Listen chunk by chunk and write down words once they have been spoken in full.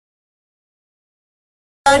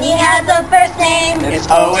Baloney has a first name. It's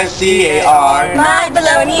O-N-C-A-R. My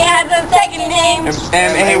baloney has a second name. It's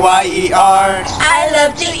M-A-Y-E-R. I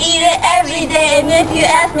love to eat it every day, and if you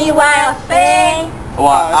ask me why, I'll say,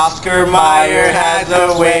 Well, Oscar Mayer has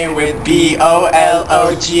a way with B-O-L-O-G-N-A.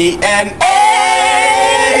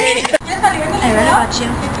 I read about you.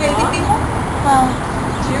 Well,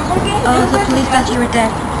 the police thought you were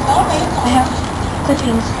dead. I have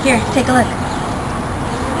clippings. Here, take a look.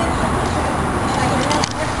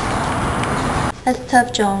 That's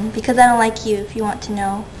tough, Joan, because I don't like you, if you want to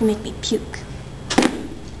know. You make me puke.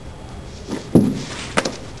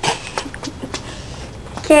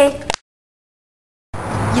 Okay.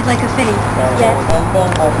 You'd like a fade? Yes.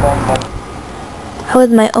 I was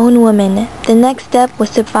my own woman. The next step was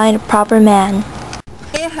to find a proper man.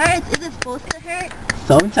 It hurts. Is it supposed to hurt?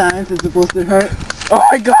 Sometimes it's supposed to hurt. Oh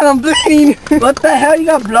my god, I'm bleeding! What the hell? You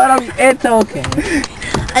got blood on me? It's okay.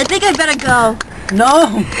 I think I better go.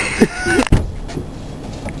 No!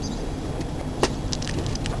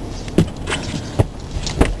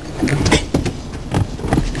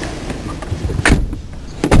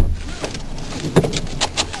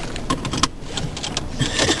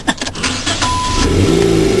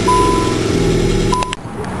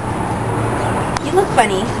 You look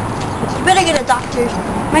funny. You better get a doctor.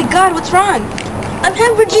 My god, what's wrong? I'm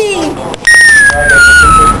hemorrhaging!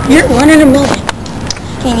 You're 1 in a million.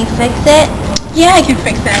 Can you fix it? Yeah, I can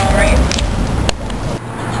fix that alright.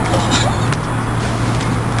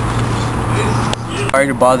 Sorry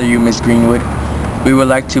to bother you, Miss Greenwood. We would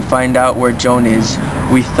like to find out where Joan is.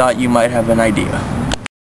 We thought you might have an idea.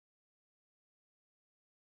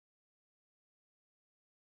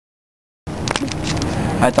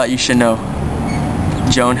 I thought you should know.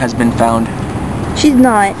 Joan has been found. She's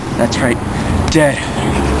not. That's right. Dead.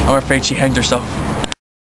 I'm afraid she hanged herself.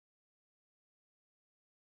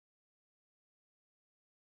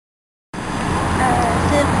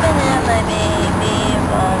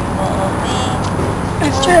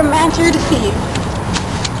 Mr. Master Defeat.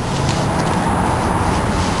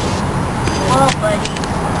 Well, buddy.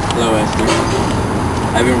 Hello, Esther.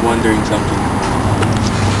 I've been wondering something.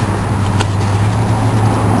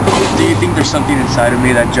 Do you think there's something inside of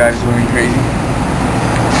me that drives women crazy?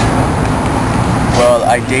 Well,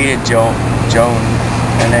 I dated Joan,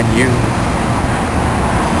 and then you.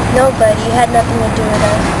 No, buddy. You had nothing to do with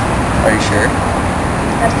us. Are you sure?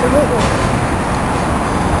 Absolutely.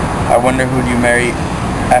 I wonder who'd you marry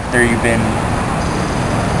after you've been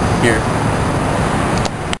here.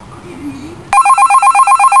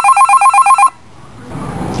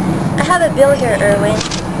 I have a bill here, Erwin.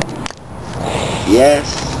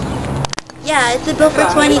 Yes. Yeah, it's a bill for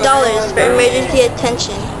 $20 for emergency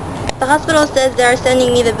attention. The hospital says they are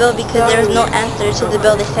sending me the bill because there is no answer to the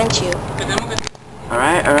bill they sent you.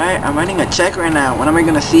 Alright. I'm writing a check right now. When am I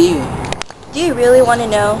gonna see you? Do you really want to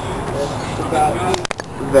know?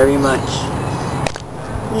 Very much.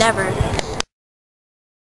 Never.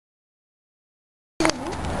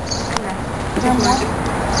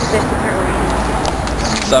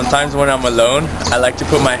 Sometimes when I'm alone, I like to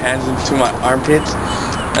put my hands into my armpits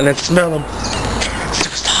and then smell them.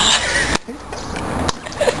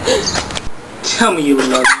 Tell me you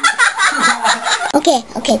love me.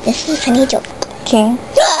 Okay, this is a funny joke. Okay. I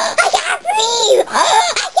can't breathe! I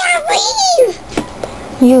can't breathe!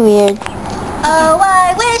 You weird. Oh,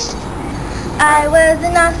 I wish I was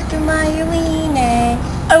an Oscar Mayer wiener.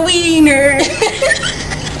 A wiener!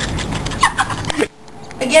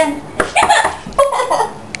 Again.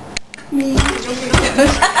 Me.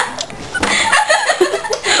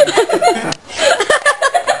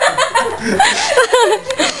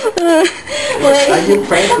 Are you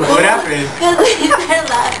pregnant? What happened? Because you're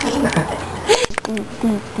laughing.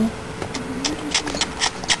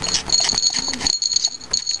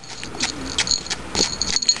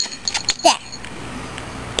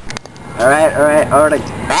 Alright.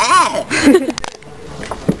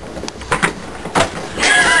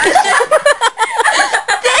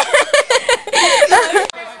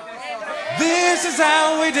 This is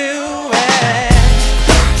how we do it.